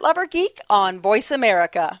Pet Lover Geek on Voice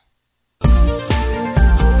America.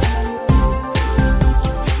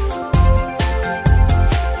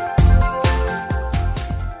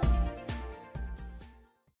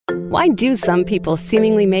 Why do some people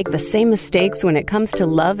seemingly make the same mistakes when it comes to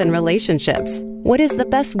love and relationships? What is the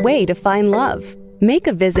best way to find love? Make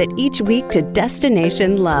a visit each week to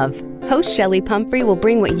Destination Love. Host Shelley Pumphrey will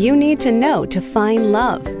bring what you need to know to find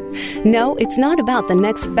love. No, it's not about the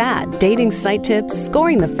next fad, dating site tips,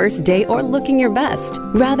 scoring the first date, or looking your best.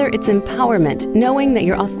 Rather, it's empowerment, knowing that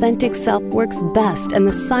your authentic self works best and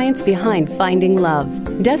the science behind finding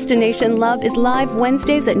love. Destination Love is live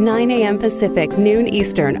Wednesdays at 9 a.m. Pacific, noon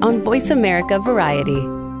Eastern on Voice America Variety.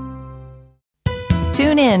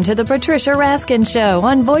 Tune in to The Patricia Raskin Show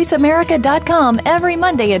on VoiceAmerica.com every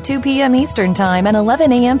Monday at 2 p.m. Eastern Time and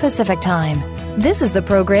 11 a.m. Pacific Time. This is the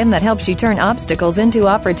program that helps you turn obstacles into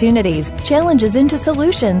opportunities, challenges into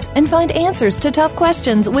solutions, and find answers to tough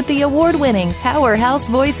questions with the award-winning powerhouse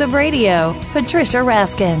voice of radio, Patricia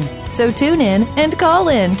Raskin. So tune in and call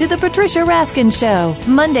in to The Patricia Raskin Show,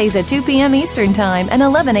 Mondays at 2 p.m. Eastern Time and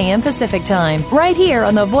 11 a.m. Pacific Time, right here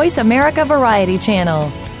on the Voice America Variety Channel.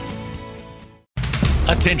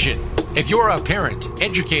 Attention! If you're a parent,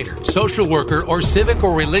 educator, social worker, or civic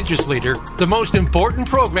or religious leader, the most important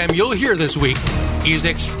program you'll hear this week is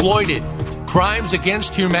Exploited: Crimes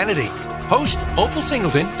Against Humanity. Host Opal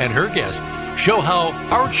Singleton and her guest show how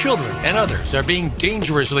our children and others are being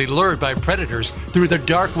dangerously lured by predators through the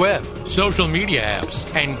dark web, social media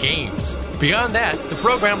apps, and games. Beyond that, the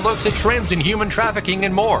program looks at trends in human trafficking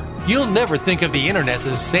and more. You'll never think of the internet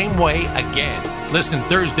the same way again. Listen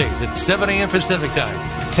Thursdays at 7 a.m. Pacific Time,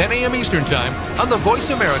 10 a.m. Eastern Time on the Voice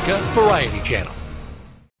America Variety Channel.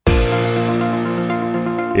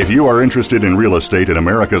 If you are interested in real estate in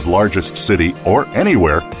America's largest city or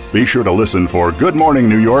anywhere, be sure to listen for Good Morning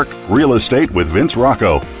New York, Real Estate with Vince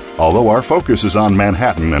Rocco. Although our focus is on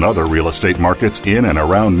Manhattan and other real estate markets in and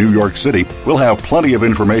around New York City, we'll have plenty of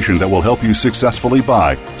information that will help you successfully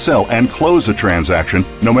buy, sell, and close a transaction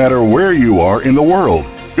no matter where you are in the world.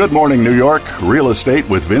 Good Morning New York, Real Estate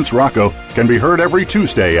with Vince Rocco can be heard every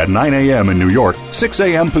Tuesday at 9 a.m. in New York, 6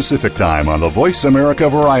 a.m. Pacific Time on the Voice America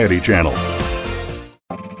Variety Channel.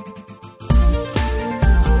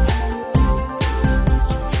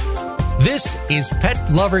 This is Pet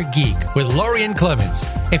Lover Geek with Lorian Clemens.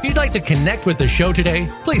 If you'd like to connect with the show today,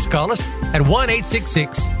 please call us at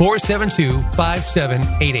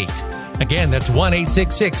 1-866-472-5788. Again, that's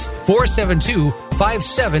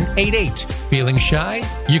 1-866-472-5788. Feeling shy?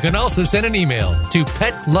 You can also send an email to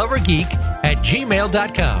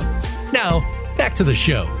petlovergeek@gmail.com. Now, back to the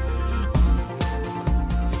show.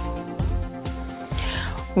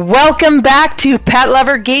 Welcome back to Pet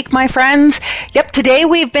Lover Geek, my friends. Yep, today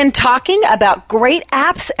we've been talking about great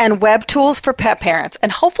apps and web tools for pet parents.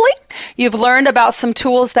 And hopefully you've learned about some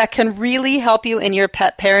tools that can really help you in your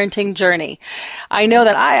pet parenting journey. I know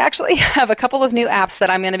that I actually have a couple of new apps that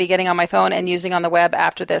I'm going to be getting on my phone and using on the web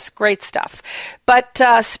after this. Great stuff. But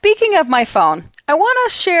speaking of my phone, I want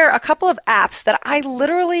to share a couple of apps that I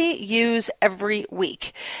literally use every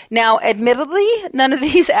week. Now, admittedly, none of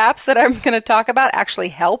these apps that I'm going to talk about actually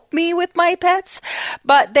help me with my pets,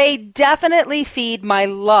 but they definitely feed my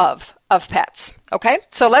love of pets. Okay,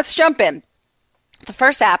 so let's jump in. The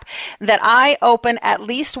first app that I open at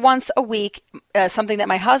least once a week, something that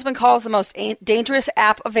my husband calls the most dangerous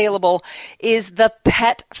app available, is the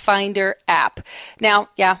Pet Finder app. Now,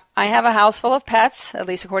 yeah, I have a house full of pets, at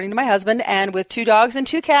least according to my husband, and with 2 dogs and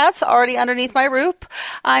 2 cats already underneath my roof,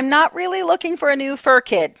 I'm not really looking for a new fur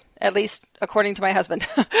kid. At least according to my husband.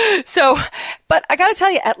 So, but I got to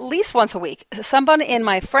tell you, at least once a week, someone in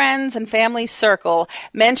my friends and family circle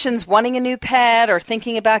mentions wanting a new pet or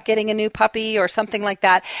thinking about getting a new puppy or something like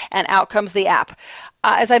that, and out comes the app.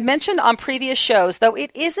 As I've mentioned on previous shows, though it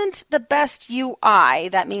isn't the best UI,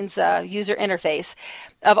 that means user interface,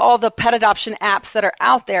 of all the pet adoption apps that are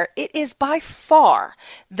out there, it is by far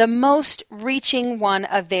the most reaching one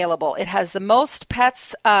available. It has the most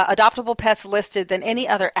pets, adoptable pets listed than any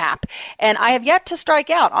other app. And I have yet to strike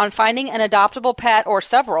out on finding an adoptable pet or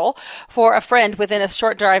several for a friend within a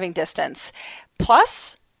short driving distance.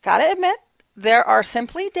 Plus, gotta admit, there are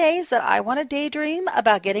simply days that I want to daydream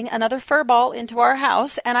about getting another fur ball into our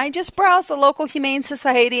house, and I just browse the local Humane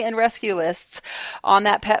Society and rescue lists on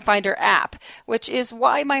that Pet Finder app, which is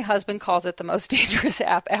why my husband calls it the most dangerous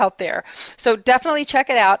app out there. So definitely check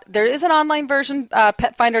it out. There is an online version,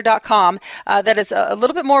 petfinder.com, that is a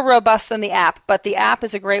little bit more robust than the app, but the app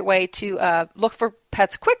is a great way to look for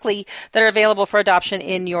pets quickly that are available for adoption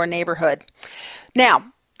in your neighborhood.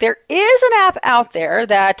 Now, there is an app out there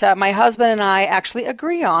that my husband and I actually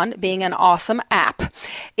agree on being an awesome app.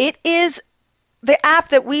 It is the app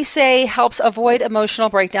that we say helps avoid emotional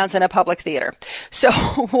breakdowns in a public theater. So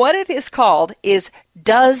what it is called is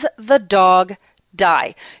Does the Dog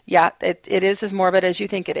Die? Yeah, it is as morbid as you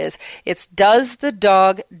think it is. It's Does the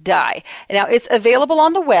Dog Die? Now, it's available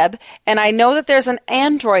on the web, and I know that there's an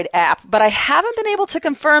Android app, but I haven't been able to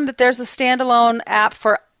confirm that there's a standalone app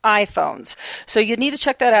for iPhones. So you need to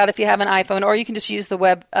check that out if you have an iPhone, or you can just use the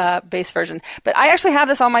web-based version. But I actually have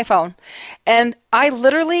this on my phone, and I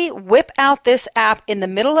literally whip out this app in the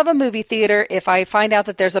middle of a movie theater if I find out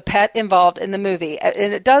that there's a pet involved in the movie.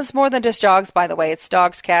 And it does more than just dogs, by the way. It's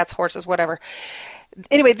dogs, cats, horses, whatever.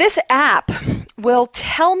 Anyway, this app will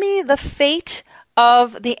tell me the fate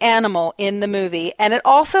of the animal in the movie, and it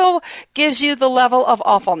also gives you the level of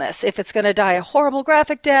awfulness, if it's going to die a horrible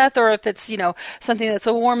graphic death, or if it's, something that's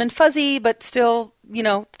so warm and fuzzy but still,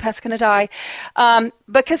 the pet's going to die.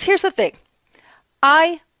 Because here's the thing,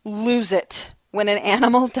 I lose it when an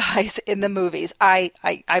animal dies in the movies.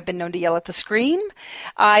 I've been known to yell at the screen.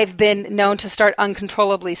 I've been known to start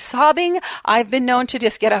uncontrollably sobbing. I've been known to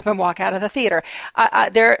just get up and walk out of the theater.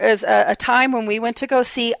 There is a time when we went to go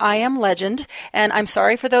see I Am Legend, and I'm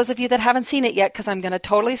sorry for those of you that haven't seen it yet because I'm going to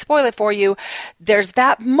totally spoil it for you. There's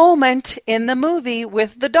that moment in the movie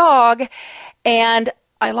with the dog, and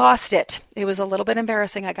I lost it. It was a little bit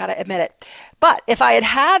embarrassing, I got to admit it. But if I had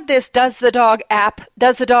had this Does the Dog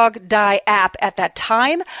Die app at that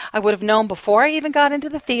time, I would have known before I even got into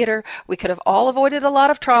the theater. We could have all avoided a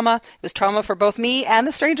lot of trauma. It was trauma for both me and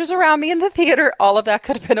the strangers around me in the theater. All of that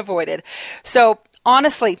could have been avoided. So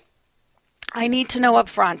honestly, I need to know up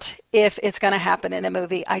front if it's going to happen in a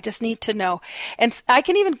movie. I just need to know. And I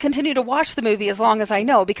can even continue to watch the movie as long as I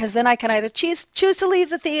know, because then I can either choose to leave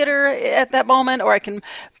the theater at that moment, or I can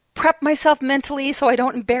prep myself mentally so I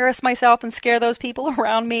don't embarrass myself and scare those people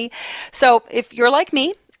around me. So if you're like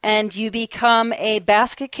me and you become a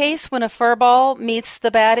basket case when a furball meets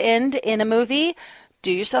the bad end in a movie,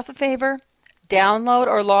 do yourself a favor. Download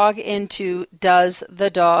or log into Does the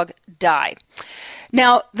Dog Die?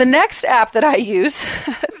 Now, the next app that I use,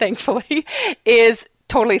 thankfully, is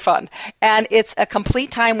totally fun. And it's a complete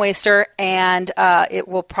time waster, and it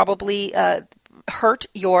will probably hurt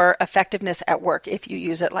your effectiveness at work if you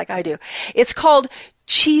use it like I do. It's called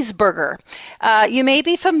Cheeseburger. You may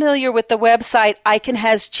be familiar with the website I Can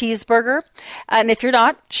Has Cheeseburger. And if you're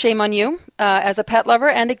not, shame on you. As a pet lover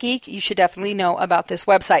and a geek, you should definitely know about this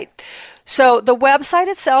website. So the website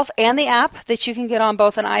itself and the app that you can get on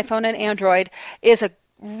both an iPhone and Android is a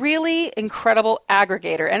really incredible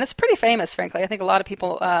aggregator. And it's pretty famous, frankly. I think a lot of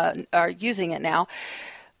people are using it now.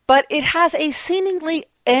 But it has a seemingly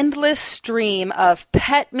endless stream of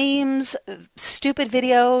pet memes, stupid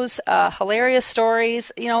videos, hilarious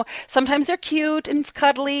stories. Sometimes they're cute and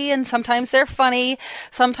cuddly, and sometimes they're funny.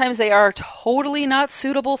 Sometimes they are totally not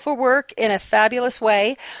suitable for work in a fabulous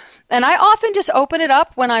way. And I often just open it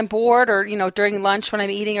up when I'm bored, or, during lunch when I'm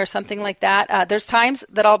eating or something like that. There's times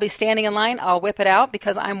that I'll be standing in line. I'll whip it out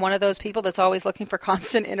because I'm one of those people that's always looking for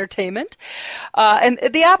constant entertainment. And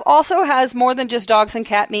the app also has more than just dogs and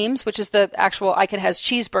cat memes, which is the actual I Can Has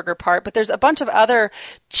Cheeseburger part. But there's a bunch of other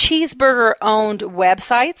cheeseburger-owned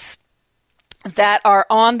websites that are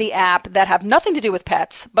on the app that have nothing to do with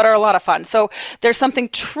pets, but are a lot of fun. So there's something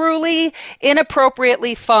truly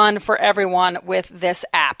inappropriately fun for everyone with this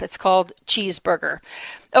app. It's called Cheeseburger.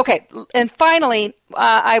 Okay, and finally,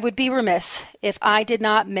 I would be remiss if I did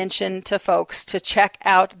not mention to folks to check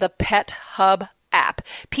out the Pet Hub app,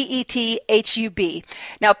 PETHUB.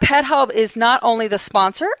 Now, Pet Hub is not only the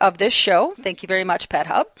sponsor of this show, thank you very much, Pet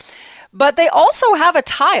Hub, But they also have a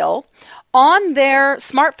tile on their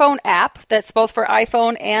smartphone app that's both for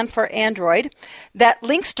iPhone and for Android that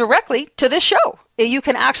links directly to this show. You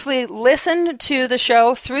can actually listen to the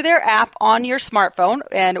show through their app on your smartphone,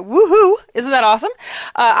 and woohoo, isn't that awesome?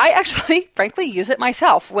 I actually, frankly, use it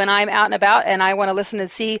myself when I'm out and about and I want to listen and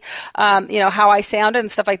see, how I sound and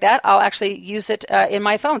stuff like that. I'll actually use it in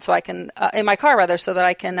my phone, so I can, in my car rather, so that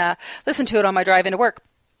I can listen to it on my drive into work.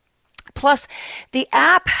 Plus, the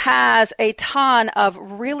app has a ton of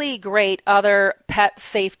really great other pet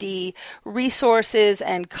safety resources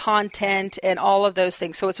and content and all of those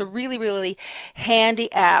things. So it's a really, really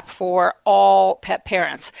handy app for all pet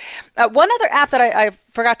parents. One other app that I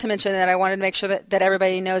forgot to mention that I wanted to make sure that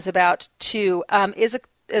everybody knows about too is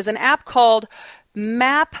an app called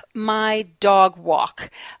Map My Dog Walk.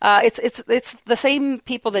 It's the same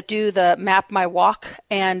people that do the Map My Walk,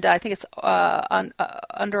 and I think it's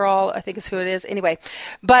Underall, I think is who it is. Anyway,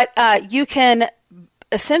 but you can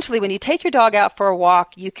essentially, when you take your dog out for a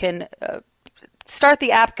walk, you can start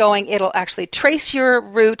the app going. It'll actually trace your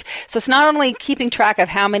route. So it's not only keeping track of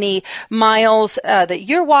how many miles that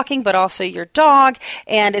you're walking, but also your dog.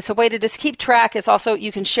 And it's a way to just keep track. It's also,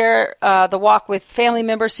 you can share the walk with family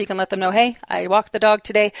members, so you can let them know, hey, I walked the dog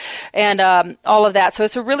today, and all of that. So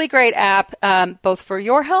it's a really great app, both for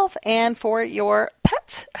your health and for your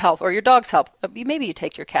pet's health or your dog's health. Maybe you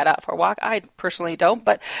take your cat out for a walk. I personally don't,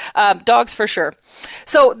 but dogs for sure.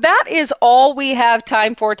 So that is all we have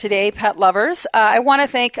time for today, pet lovers. I want to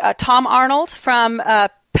thank Tom Arnold from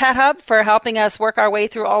Pet Hub for helping us work our way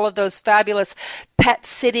through all of those fabulous pet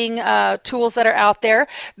sitting tools that are out there.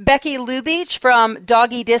 Becky Lubich from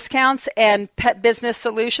Doggy Discounts and Pet Business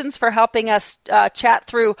Solutions for helping us chat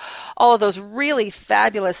through all of those really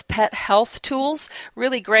fabulous pet health tools.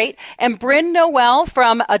 Really great. And Bryn Noel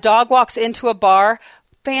from A Dog Walks Into a Bar.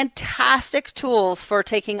 Fantastic tools for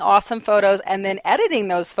taking awesome photos and then editing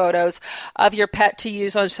those photos of your pet to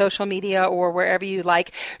use on social media or wherever you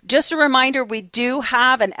like. Just a reminder, we do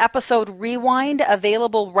have an episode rewind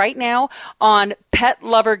available right now on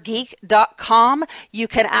petlovergeek.com. You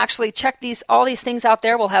can actually check all these things out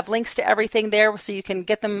there. We'll have links to everything there so you can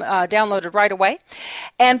get them downloaded right away.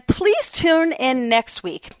 And please tune in next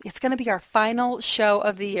week. It's going to be our final show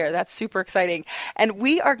of the year. That's super exciting. And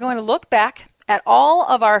we are going to look back at all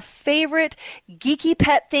of our favorite geeky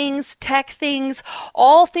pet things, tech things,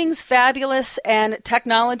 all things fabulous and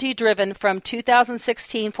technology driven from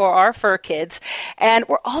 2016 for our fur kids. And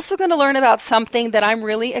we're also going to learn about something that I'm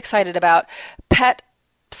really excited about, pet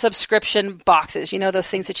subscription boxes. You know, those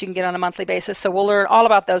things that you can get on a monthly basis. So we'll learn all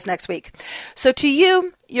about those next week. So to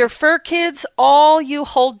you, your fur kids, all you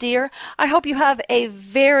hold dear, I hope you have a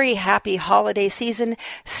very happy holiday season.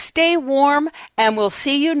 Stay warm, and we'll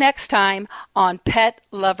see you next time on Pet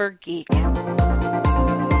Lover Geek.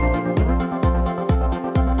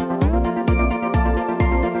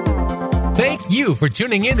 Thank you for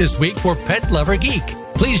tuning in this week for Pet Lover Geek.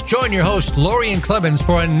 Please join your host, Lorian Clemens,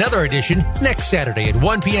 for another edition next Saturday at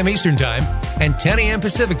 1 p.m. Eastern Time and 10 a.m.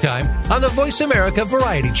 Pacific Time on the Voice America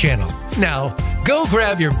Variety Channel. Now, go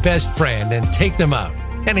grab your best friend and take them out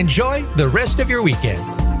and enjoy the rest of your weekend.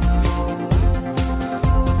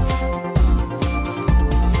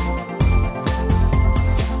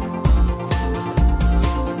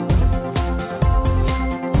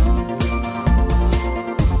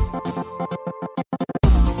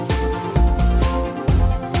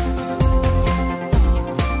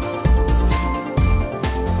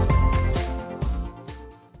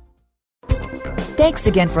 Thanks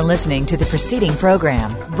again for listening to the preceding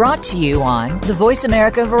program, brought to you on the Voice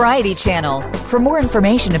America Variety Channel. For more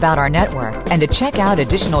information about our network and to check out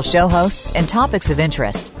additional show hosts and topics of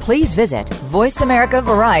interest, please visit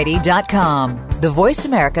voiceamericavariety.com. The Voice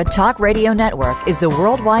America Talk Radio Network is the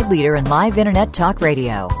worldwide leader in live Internet talk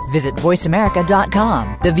radio. Visit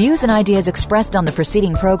voiceamerica.com. The views and ideas expressed on the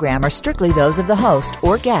preceding program are strictly those of the host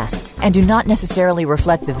or guests and do not necessarily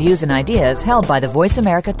reflect the views and ideas held by the Voice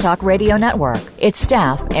America Talk Radio Network, its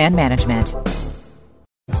staff, and management.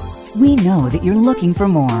 We know that you're looking for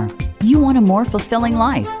more. You want a more fulfilling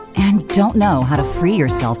life and don't know how to free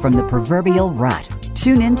yourself from the proverbial rut.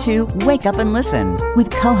 Tune into Wake Up and Listen with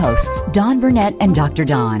co-hosts Dawn Burnett and Dr.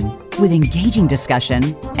 Dawn. With engaging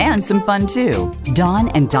discussion and some fun too. Dawn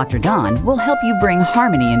and Dr. Dawn will help you bring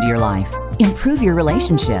harmony into your life, improve your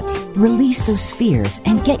relationships, release those fears,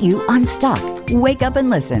 and get you unstuck. Wake Up and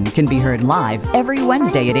Listen can be heard live every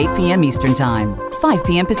Wednesday at 8 p.m. Eastern Time, 5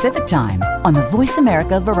 p.m. Pacific Time on the Voice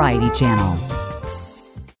America Variety Channel.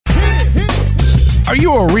 Are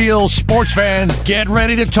you a real sports fan? Get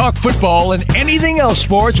ready to talk football and anything else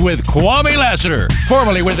sports with Kwame Lassiter,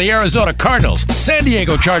 formerly with the Arizona Cardinals, San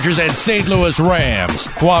Diego Chargers, and St. Louis Rams.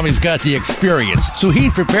 Kwame's got the experience, so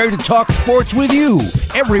he's prepared to talk sports with you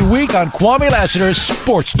every week on Kwame Lassiter's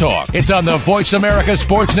Sports Talk. It's on the Voice America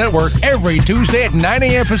Sports Network every Tuesday at 9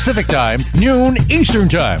 a.m. Pacific Time, noon Eastern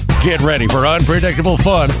Time. Get ready for unpredictable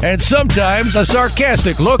fun and sometimes a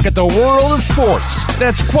sarcastic look at the world of sports.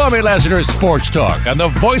 That's Kwame Lassiter's Sports Talk on the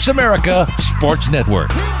Voice America Sports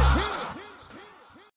Network.